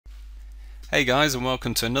Hey guys, and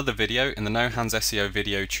welcome to another video in the No Hands SEO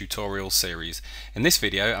video tutorial series. In this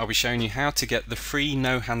video I'll be showing you how to get the free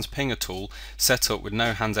No Hands Pinger tool set up with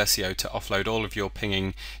No Hands SEO to offload all of your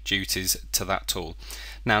pinging duties to that tool.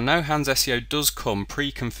 Now No Hands SEO does come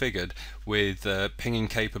pre-configured with pinging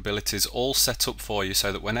capabilities all set up for you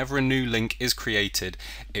so that whenever a new link is created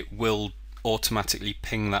it will automatically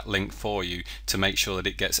ping that link for you to make sure that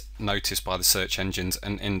it gets noticed by the search engines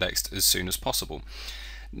and indexed as soon as possible.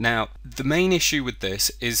 Now, the main issue with this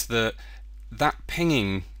is that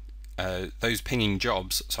pinging, those pinging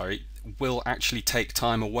jobs, will actually take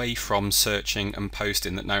time away from searching and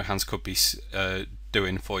posting that No Hands could be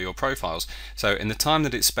doing for your profiles. So in the time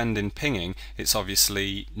that it's spending pinging, it's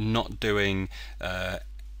obviously not doing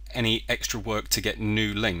any extra work to get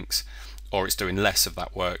new links, or it's doing less of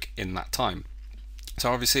that work in that time. So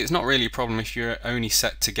obviously it's not really a problem if you're only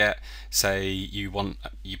set to get, say you want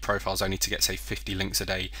your profiles only to get say 50 links a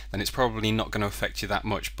day, then it's probably not going to affect you that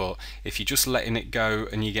much. But if you're just letting it go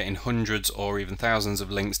and you're getting hundreds or even thousands of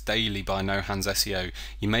links daily by No Hands SEO,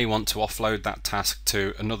 you may want to offload that task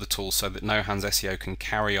to another tool so that No Hands SEO can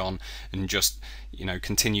carry on and just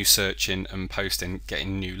continue searching and posting,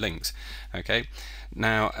 getting new links. Okay.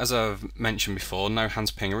 Now, as I've mentioned before, No Hands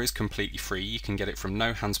Pinger is completely free. You can get it from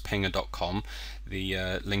nohandspinger.com.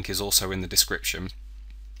 The link is also in the description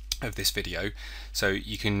of this video. So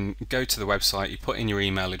you can go to the website, you put in your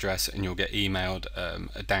email address, and you'll get emailed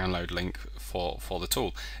a download link for the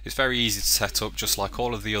tool. It's very easy to set up, just like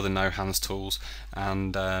all of the other No Hands tools,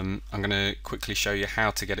 and I'm going to quickly show you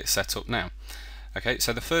how to get it set up now. Okay,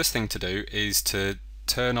 so the first thing to do is to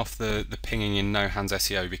turn off the pinging in No Hands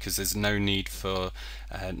SEO, because there's no need for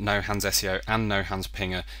No Hands SEO and No Hands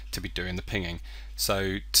Pinger to be doing the pinging.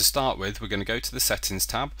 So to start with, we're going to go to the settings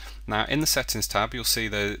tab. Now in the settings tab you'll see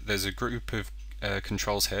there's a group of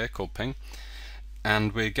controls here called ping,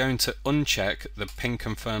 and we're going to uncheck the ping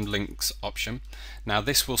confirmed links option. Now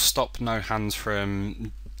this will stop No Hands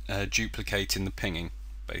from duplicating the pinging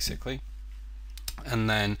basically. And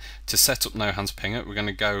then to set up No Hands Pinger, we're going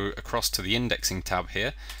to go across to the indexing tab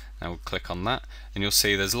here. Now we'll click on that, and you'll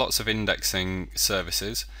see there's lots of indexing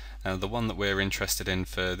services. The one that we're interested in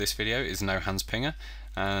for this video is No Hands Pinger,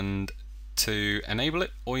 and to enable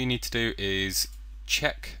it, all you need to do is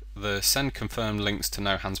check the send confirmed links to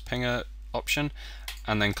No Hands Pinger option,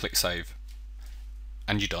 and then click save,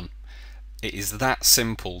 and you're done. It is that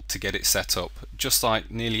simple to get it set up. Just like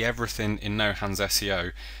nearly everything in No Hands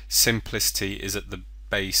SEO, simplicity is at the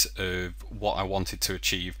base of what I wanted to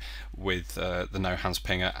achieve with the No Hands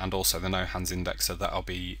Pinger and also the No Hands Indexer that I'll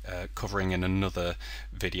be covering in another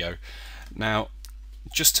video. Now,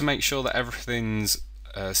 just to make sure that everything's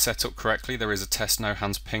set up correctly, there is a test No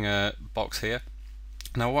Hands Pinger box here.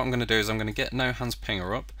 Now what I'm going to do is I'm going to get No Hands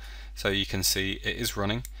Pinger up so you can see it is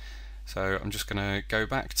running. So I'm just going to go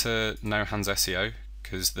back to No Hands SEO,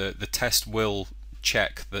 because the test will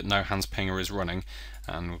check that No Hands Pinger is running,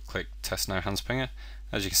 and we'll click test No Hands Pinger.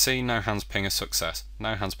 As you can see, No Hands Pinger success.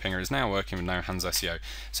 No Hands Pinger is now working with No Hands SEO.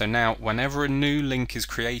 So now whenever a new link is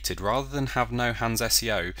created, rather than have No Hands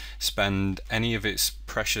SEO spend any of its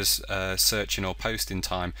precious searching or posting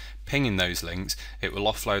time pinging those links, it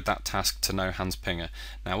will offload that task to No Hands Pinger.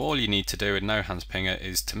 Now all you need to do in No Hands Pinger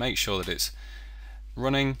is to make sure that it's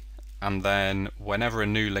running, and then whenever a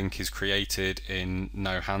new link is created in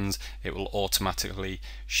No Hands, it will automatically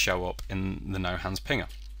show up in the No Hands Pinger,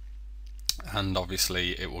 and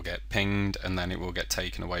obviously it will get pinged and then it will get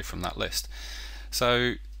taken away from that list.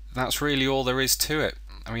 So that's really all there is to it.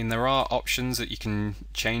 I mean, there are options that you can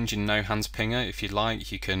change in No Hands Pinger if you'd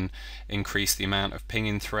like. You can increase the amount of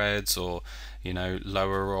pinging threads, or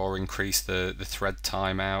lower or increase the thread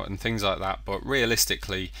timeout and things like that, but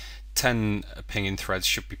realistically 10 pinging threads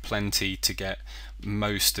should be plenty to get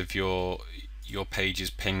most of your pages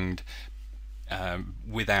pinged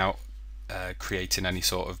without creating any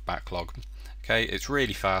sort of backlog. Okay, it's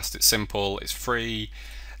really fast, it's simple, it's free,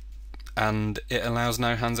 and it allows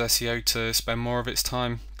No Hands SEO to spend more of its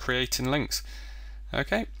time creating links.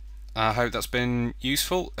 Okay, I hope that's been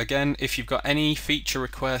useful. Again, if you've got any feature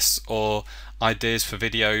requests or ideas for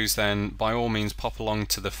videos, then by all means pop along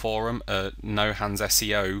to the forum at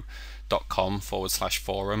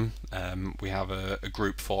nohandsSEO.com/forum. We have a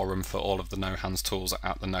group forum for all of the No Hands tools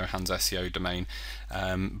at the No Hands SEO domain,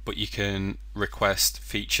 but you can request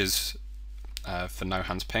features for No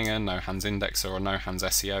Hands Pinger, No Hands Indexer, or No Hands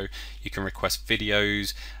SEO. You can request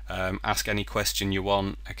videos, ask any question you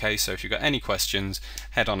want. Okay, so if you've got any questions,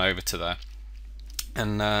 head on over to there.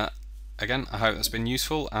 And again, I hope that's been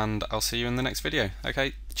useful, and I'll see you in the next video.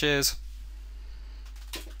 Okay, cheers.